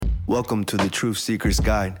Welcome to the Truth Seeker's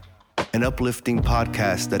Guide, an uplifting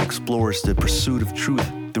podcast that explores the pursuit of truth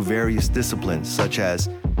through various disciplines such as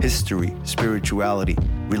history, spirituality,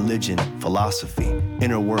 religion, philosophy,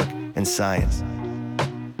 inner work, and science.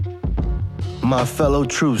 My fellow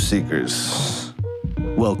truth seekers,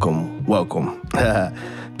 welcome.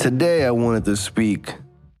 Today I wanted to speak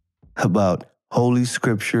about Holy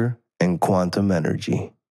Scripture and quantum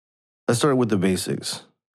energy. Let's start with the basics.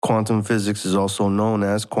 Quantum physics is also known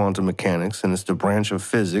as quantum mechanics, and it's the branch of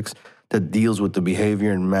physics that deals with the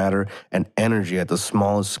behavior in matter and energy at the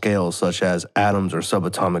smallest scales, such as atoms or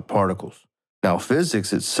subatomic particles. Now,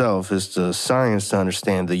 physics itself is the science to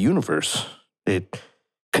understand the universe. It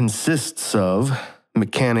consists of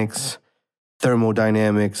mechanics,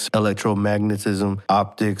 thermodynamics, electromagnetism,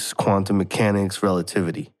 optics, quantum mechanics,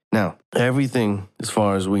 relativity. Now, everything, as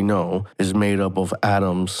far as we know, is made up of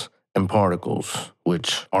atoms and particles,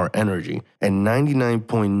 which are energy. And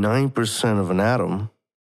 99.9% of an atom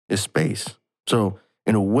is space. So,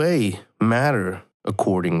 in a way, matter,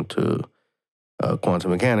 according to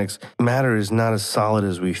quantum mechanics, matter is not as solid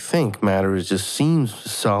as we think. Matter just seems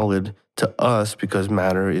solid to us because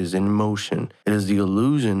matter is in motion. It is the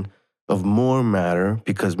illusion of more matter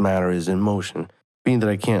because matter is in motion. Being that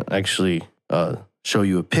I can't actually show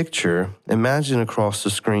you a picture, imagine across the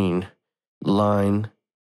screen, line,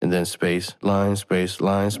 and then space, line, space,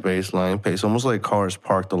 line, space, line, space, almost like cars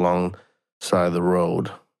parked alongside the road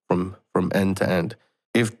from end to end.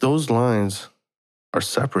 If those lines are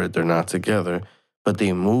separate, they're not together, but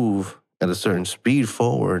they move at a certain speed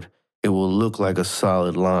forward, it will look like a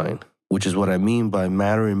solid line, which is what I mean by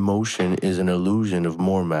matter in motion is an illusion of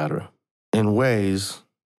more matter. In ways,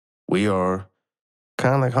 we are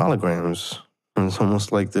kind of like holograms. And it's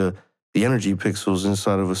almost like the energy pixels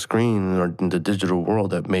inside of a screen or in the digital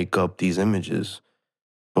world that make up these images.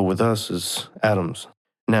 But with us, it's atoms.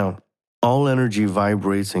 Now, all energy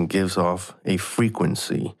vibrates and gives off a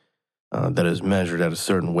frequency that is measured at a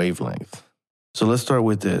certain wavelength. So let's start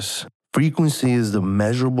with this. Frequency is the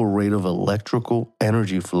measurable rate of electrical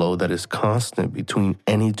energy flow that is constant between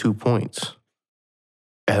any 2 points.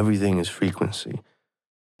 Everything is frequency.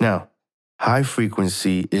 Now, high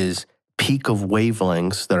frequency is peak of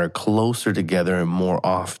wavelengths that are closer together and more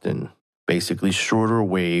often. Basically, shorter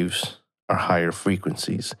waves are higher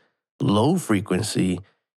frequencies. Low frequency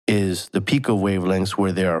is the peak of wavelengths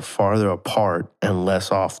where they are farther apart and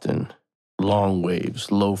less often. Long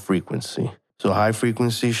waves, low frequency. So high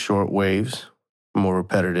frequency, short waves, more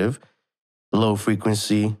repetitive. Low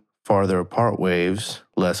frequency, farther apart waves,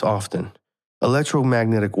 less often.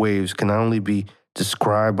 Electromagnetic waves can not only be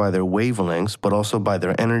described by their wavelengths, but also by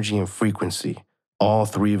their energy and frequency. All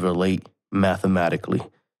three relate mathematically.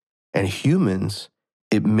 And humans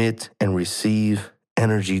emit and receive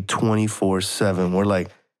energy 24/7. We're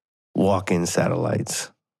like walk-in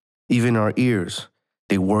satellites. Even our ears,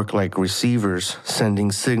 they work like receivers,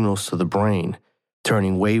 sending signals to the brain,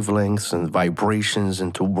 turning wavelengths and vibrations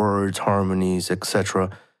into words, harmonies, etc.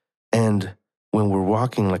 And when we're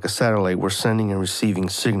walking like a satellite, we're sending and receiving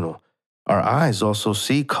signal. Our eyes also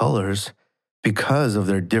see colors because of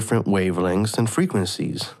their different wavelengths and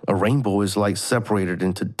frequencies. A rainbow is light separated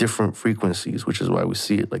into different frequencies, which is why we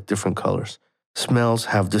see it like different colors. Smells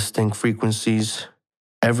have distinct frequencies.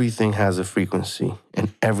 Everything has a frequency,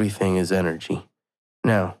 and everything is energy.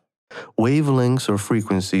 Now, wavelengths or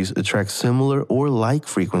frequencies attract similar or like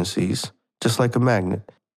frequencies, just like a magnet.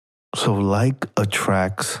 So like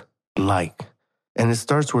attracts like. And it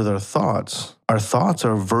starts with our thoughts. Our thoughts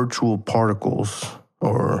are virtual particles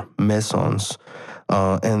or mesons,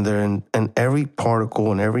 and every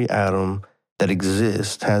particle and every atom that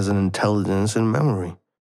exists has an intelligence and memory.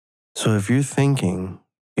 So if you're thinking,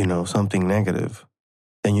 something negative,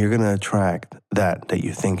 then you're going to attract that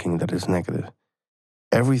you're thinking that is negative.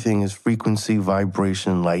 Everything is frequency,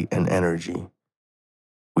 vibration, light, and energy.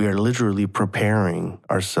 We are literally preparing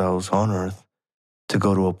ourselves on Earth to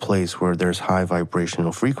go to a place where there's high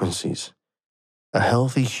vibrational frequencies. A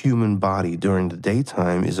healthy human body during the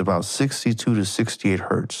daytime is about 62 to 68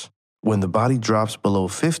 hertz. When the body drops below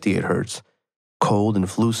 58 hertz, cold and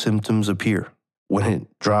flu symptoms appear. When it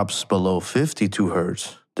drops below 52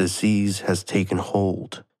 hertz, disease has taken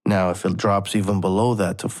hold. Now, if it drops even below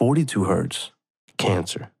that to 42 hertz,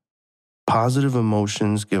 cancer. Positive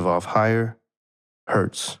emotions give off higher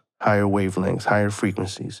hertz, higher wavelengths, higher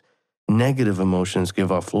frequencies. Negative emotions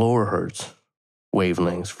give off lower hertz,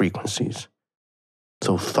 wavelengths, frequencies.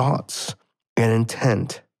 So thoughts and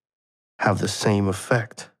intent have the same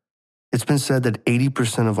effect. It's been said that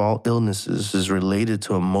 80% of all illnesses is related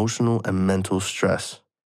to emotional and mental stress.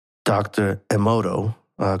 Dr. Emoto,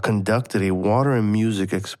 conducted a water and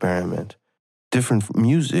music experiment. Different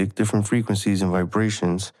music, different frequencies and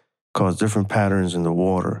vibrations cause different patterns in the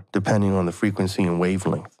water, depending on the frequency and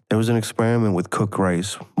wavelength. There was an experiment with cooked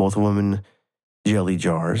rice, both of them in jelly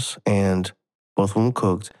jars, and both of them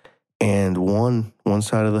cooked. And one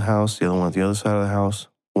side of the house, the other one at the other side of the house.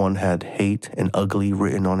 One had hate and ugly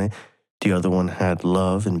written on it. The other one had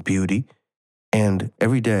love and beauty. And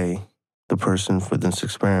every day, the person for this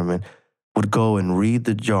experiment would go and read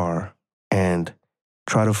the jar and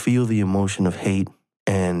try to feel the emotion of hate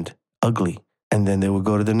and ugly. And then they would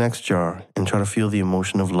go to the next jar and try to feel the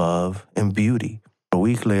emotion of love and beauty. A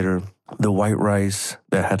week later, the white rice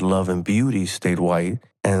that had love and beauty stayed white,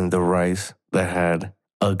 and the rice that had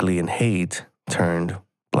ugly and hate turned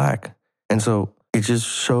black. And so it just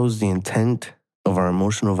shows the intent of our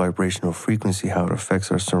emotional vibrational frequency, how it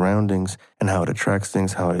affects our surroundings and how it attracts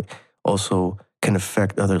things, how it also can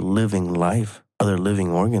affect other living life, other living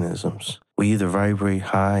organisms. We either vibrate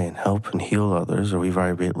high and help and heal others, or we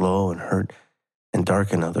vibrate low and hurt and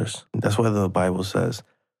darken others. That's why the Bible says,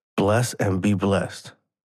 bless and be blessed,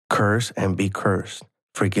 curse and be cursed,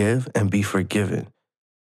 forgive and be forgiven.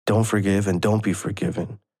 Don't forgive and don't be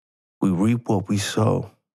forgiven. We reap what we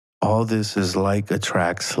sow. All this is like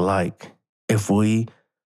attracts like. If we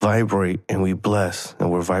vibrate and we bless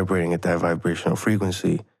and we're vibrating at that vibrational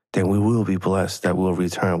frequency, then we will be blessed. That will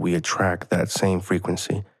return. We attract that same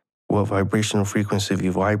frequency. What vibrational frequency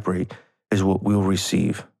you vibrate is what we'll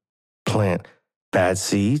receive. Plant bad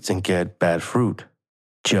seeds and get bad fruit.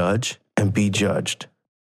 Judge and be judged.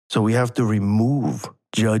 So we have to remove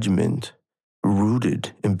judgment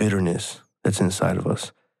rooted in bitterness that's inside of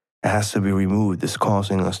us. It has to be removed. It's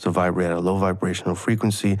causing us to vibrate at a low vibrational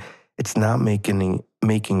frequency. It's not making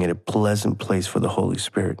it a pleasant place for the Holy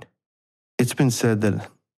Spirit. It's been said that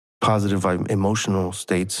positive emotional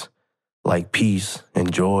states like peace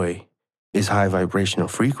and joy is high vibrational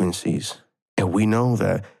frequencies. And we know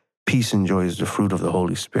that peace and joy is the fruit of the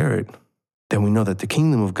Holy Spirit. Then we know that the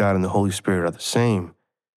kingdom of God and the Holy Spirit are the same,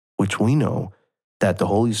 which we know that the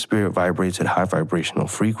Holy Spirit vibrates at high vibrational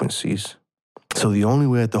frequencies. So the only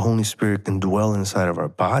way that the Holy Spirit can dwell inside of our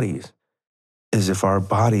bodies is if our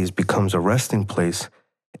bodies becomes a resting place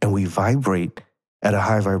and we vibrate at a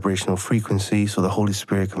high vibrational frequency so the Holy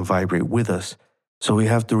Spirit can vibrate with us. So we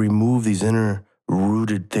have to remove these inner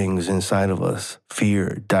rooted things inside of us,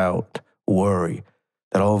 fear, doubt, worry,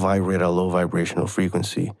 that all vibrate at a low vibrational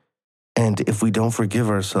frequency. And if we don't forgive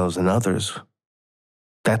ourselves and others,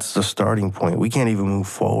 that's the starting point. We can't even move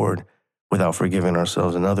forward without forgiving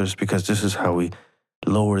ourselves and others, because this is how we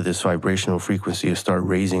lower this vibrational frequency and start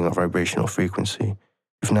raising our vibrational frequency.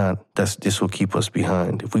 If not, this will keep us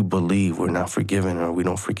behind. If we believe we're not forgiven or we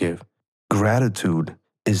don't forgive. Gratitude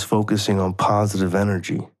is focusing on positive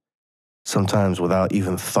energy, sometimes without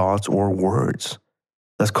even thoughts or words.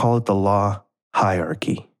 Let's call it the law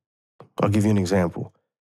hierarchy. I'll give you an example.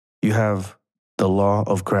 You have the law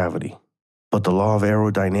of gravity, but the law of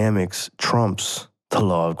aerodynamics trumps the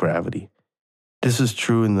law of gravity. This is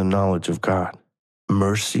true in the knowledge of God.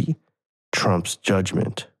 Mercy trumps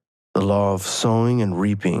judgment. The law of sowing and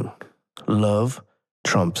reaping. Love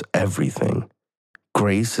trumps everything.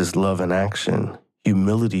 Grace is love in action.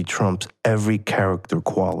 Humility trumps every character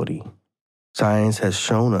quality. Science has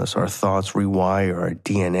shown us our thoughts rewire our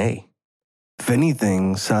DNA. If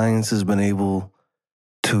anything, science has been able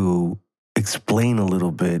to explain a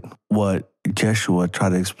little bit what Jeshua tried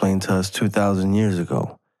to explain to us 2,000 years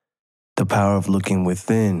ago. The power of looking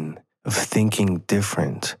within, of thinking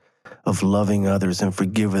different, of loving others and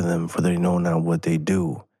forgiving them for they know not what they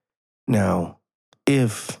do. Now,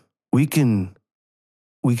 if we can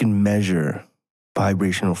measure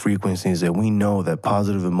vibrational frequencies that we know that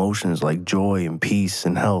positive emotions like joy and peace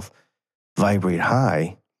and health vibrate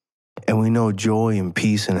high, and we know joy and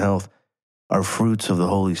peace and health are fruits of the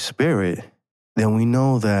Holy Spirit, then we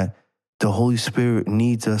know that the Holy Spirit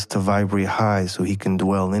needs us to vibrate high so he can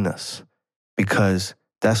dwell in us, because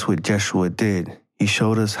that's what Jeshua did. He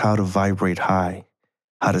showed us how to vibrate high,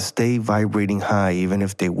 how to stay vibrating high even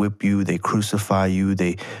if they whip you, they crucify you,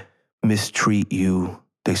 they mistreat you,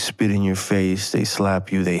 they spit in your face, they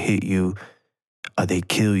slap you, they hit you, they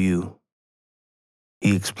kill you.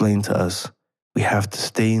 He explained to us we have to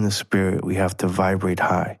stay in the spirit, we have to vibrate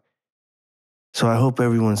high. So I hope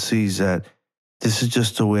everyone sees that this is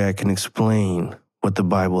just a way I can explain what the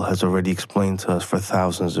Bible has already explained to us for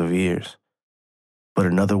thousands of years, but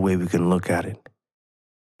another way we can look at it.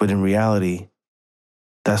 But in reality,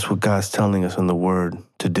 that's what God's telling us in the Word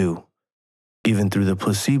to do. Even through the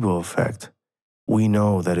placebo effect, we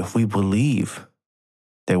know that if we believe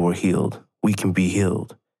that we're healed, we can be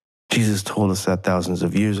healed. Jesus told us that thousands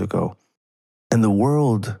of years ago. And the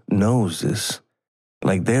world knows this.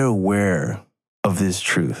 Like they're aware of this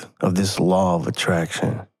truth, of this law of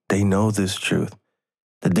attraction. They know this truth.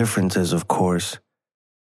 The difference is, of course,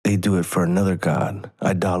 they do it for another god,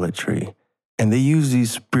 idolatry. And they use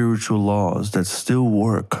these spiritual laws that still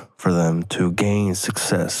work for them to gain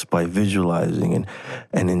success by visualizing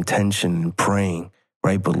and intention and praying,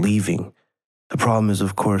 right? Believing. The problem is,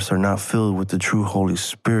 of course, they're not filled with the true Holy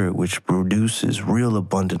Spirit, which produces real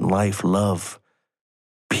abundant life, love,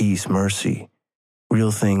 peace, mercy,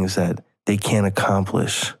 real things that they can't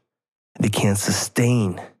accomplish, they can't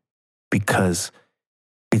sustain, because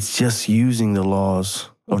it's just using the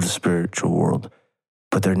laws of the spiritual world,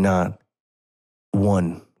 but they're not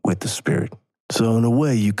one with the Spirit. So in a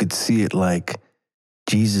way, you could see it like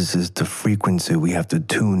Jesus is the frequency we have to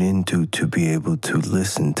tune into to be able to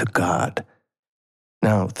listen to God.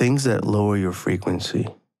 Now, things that lower your frequency,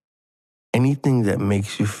 anything that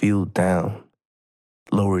makes you feel down,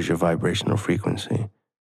 lowers your vibrational frequency.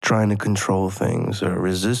 Trying to control things or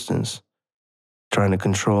resistance, trying to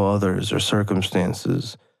control others or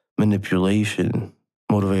circumstances, manipulation,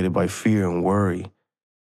 motivated by fear and worry,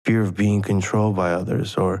 fear of being controlled by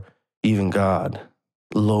others or even God,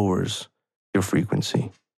 lowers your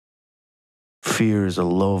frequency. Fear is a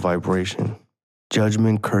low vibration.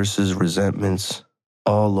 Judgment, curses, resentments,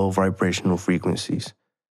 all low vibrational frequencies.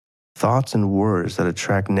 Thoughts and words that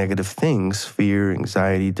attract negative things, fear,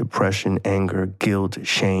 anxiety, depression, anger, guilt,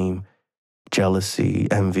 shame, jealousy,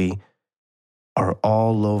 envy, are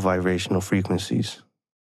all low vibrational frequencies.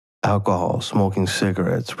 Alcohol, smoking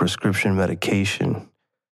cigarettes, prescription medication,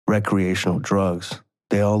 recreational drugs,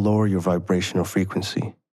 they all lower your vibrational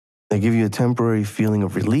frequency. They give you a temporary feeling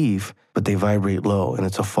of relief, but they vibrate low, and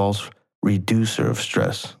it's a false reducer of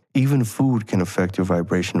stress. Even food can affect your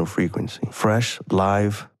vibrational frequency. Fresh,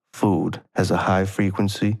 live food has a high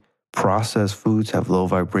frequency. Processed foods have low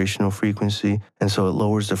vibrational frequency, and so it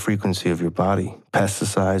lowers the frequency of your body.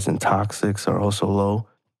 Pesticides and toxics are also low.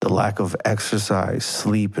 The lack of exercise,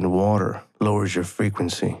 sleep, and water lowers your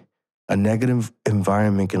frequency. A negative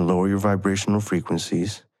environment can lower your vibrational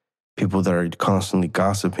frequencies. People that are constantly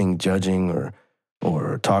gossiping, judging,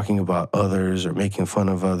 or talking about others, or making fun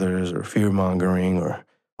of others, or fear-mongering, or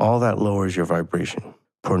all that lowers your vibration.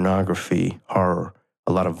 Pornography, horror,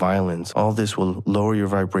 a lot of violence, all this will lower your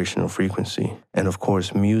vibrational frequency. And of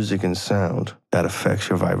course, music and sound, that affects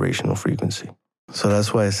your vibrational frequency. So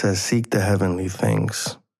that's why it says, seek the heavenly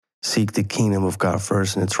things. Seek the kingdom of God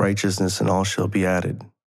first and its righteousness, and all shall be added.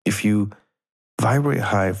 If you vibrate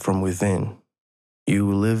high from within, you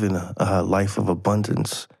will live in a life of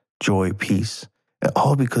abundance, joy, peace, and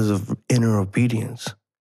all because of inner obedience.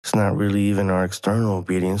 It's not really even our external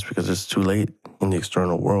obedience because it's too late in the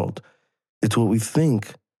external world. It's what we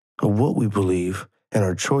think or what we believe, and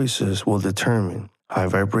our choices will determine high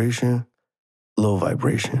vibration, low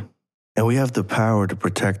vibration. And we have the power to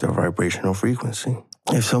protect our vibrational frequency.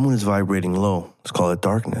 If someone is vibrating low, let's call it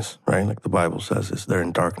darkness, right? Like the Bible says, they're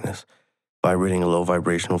in darkness, vibrating a low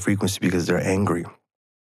vibrational frequency because they're angry.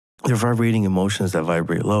 They're vibrating emotions that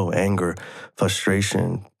vibrate low, anger,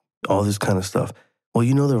 frustration, all this kind of stuff. Well,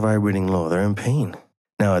 you know they're vibrating low. They're in pain.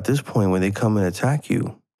 Now, at this point, when they come and attack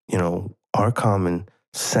you, our common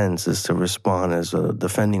sense is to respond as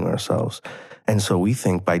defending ourselves. And so we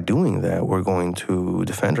think by doing that, we're going to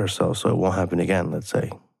defend ourselves so it won't happen again, let's say,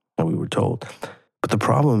 that we were told. But the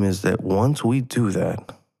problem is that once we do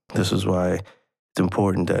that, this is why it's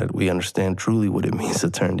important that we understand truly what it means to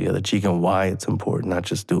turn the other cheek and why it's important, not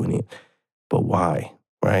just doing it, but why,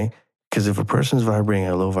 right? Because if a person's vibrating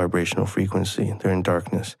at a low vibrational frequency, they're in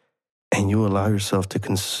darkness, and you allow yourself to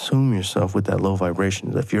consume yourself with that low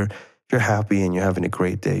vibration. If you're happy and you're having a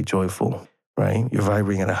great day, joyful, right? You're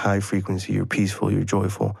vibrating at a high frequency, you're peaceful, you're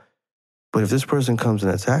joyful. But if this person comes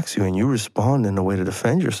and attacks you and you respond in a way to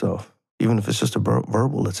defend yourself, even if it's just a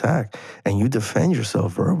verbal attack, and you defend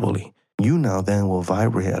yourself verbally, you now then will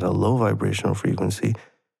vibrate at a low vibrational frequency.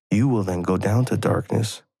 You will then go down to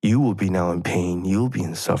darkness. You will be now in pain. You'll be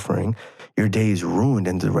in suffering. Your day is ruined,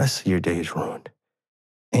 and the rest of your day is ruined.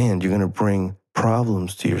 And you're going to bring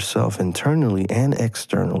problems to yourself internally and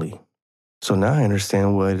externally. So now I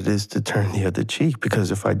understand what it is to turn the other cheek,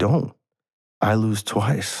 because if I don't, I lose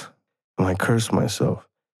twice and I curse myself.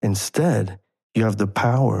 Instead, you have the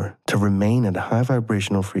power to remain at a high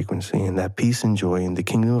vibrational frequency in that peace and joy in the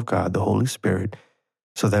kingdom of God, the Holy Spirit,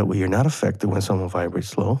 so that way you're not affected when someone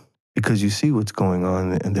vibrates low, because you see what's going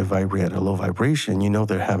on and they vibrate at a low vibration. You know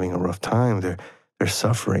they're having a rough time. They're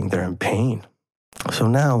suffering. They're in pain. So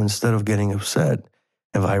now, instead of getting upset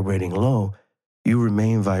and vibrating low, you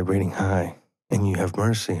remain vibrating high. and you have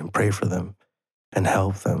mercy and pray for them and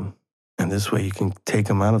help them. And this way you can take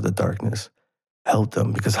them out of the darkness, help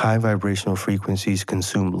them, because high vibrational frequencies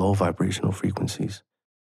consume low vibrational frequencies.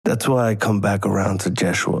 That's why I come back around to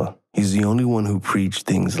Jeshua. He's the only one who preached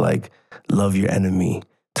things like love your enemy,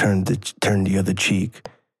 turn the other cheek,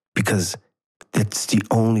 because that's the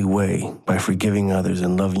only way. By forgiving others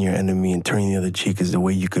and loving your enemy and turning the other cheek is the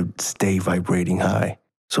way you could stay vibrating high.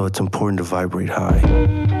 So it's important to vibrate high.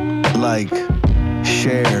 Like,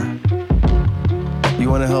 share. You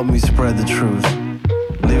want to help me spread the truth?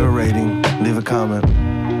 Leave a rating, leave a comment.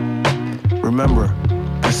 Remember,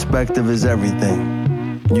 perspective is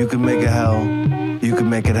everything. You can make it hell, you can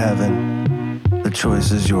make it heaven. The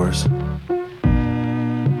choice is yours.